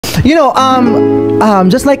You know,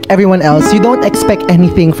 just like everyone else, you don't expect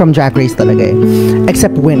anything from Drag Race talaga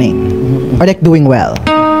except winning or like doing well,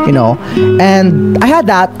 you know. And I had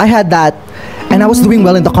that, and I was doing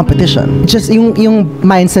well in the competition. Just yung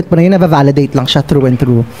mindset mo na yun, na-validate lang siya through and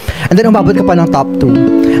through. And then umabot ka pa ng top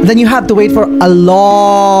 2. And then you have to wait for a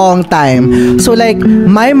long time. So like,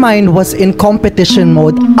 my mind was in competition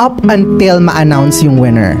mode up until ma-announce yung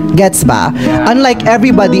winner. Gets ba? Unlike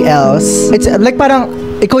everybody else, it's like parang,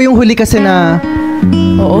 ikaw yung huli kasi na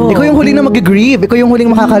ikaw yung huling na mag-grieve. Ikaw yung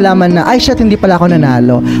huling makakalaman na, ay shit, hindi pala ako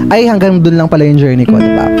nanalo. Ay, hanggang dun lang pala yung journey ko,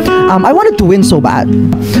 diba? I wanted to win so bad.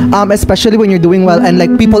 Especially when you're doing well and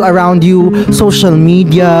like people around you, social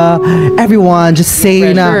media, everyone just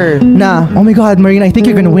say na, oh my God, Marina, I think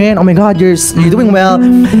you're gonna win. Oh my God, you're doing well.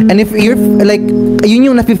 And if you're like, yun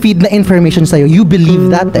yung nafe-feed na information sa'yo, you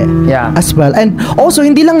believe that as well. And also,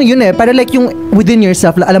 hindi lang yun para like yung within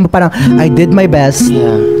yourself, alam mo parang, I did my best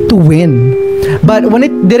to win. But when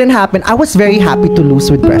it didn't happen, I was very happy to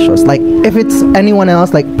lose with Precious. Like, if it's anyone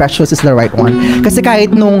else, like, Precious is the right one. Kasi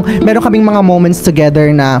kahit nung meron kaming mga moments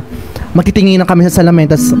together na magtitingin na kami sa salamin,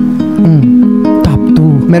 tas, top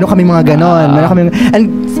 2. Meron kaming mga ganon. And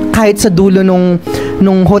kahit sa dulo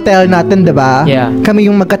nung hotel natin, diba? Yeah. Kami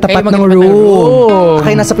yung magkatapat ng room.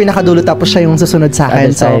 Kaya nasa pinakadulo tapos siya yung susunod sa akin.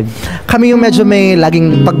 So, kami yung medyo may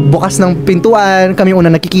laging pagbukas ng pintuan, kami yung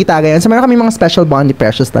unang nakikita. Ganyan. So, meron kami mga special bond ni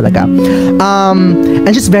Precious talaga.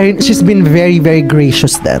 And she's been very, very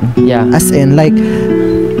gracious then. Yeah. As in, like,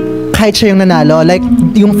 kahit siya yung nanalo, like,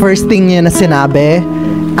 yung first thing niya na sinabi,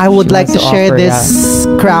 I would like to share this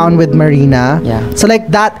crown with Marina. Yeah. So like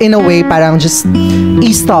that in a way parang just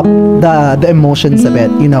eased up the emotions a bit,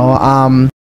 you know.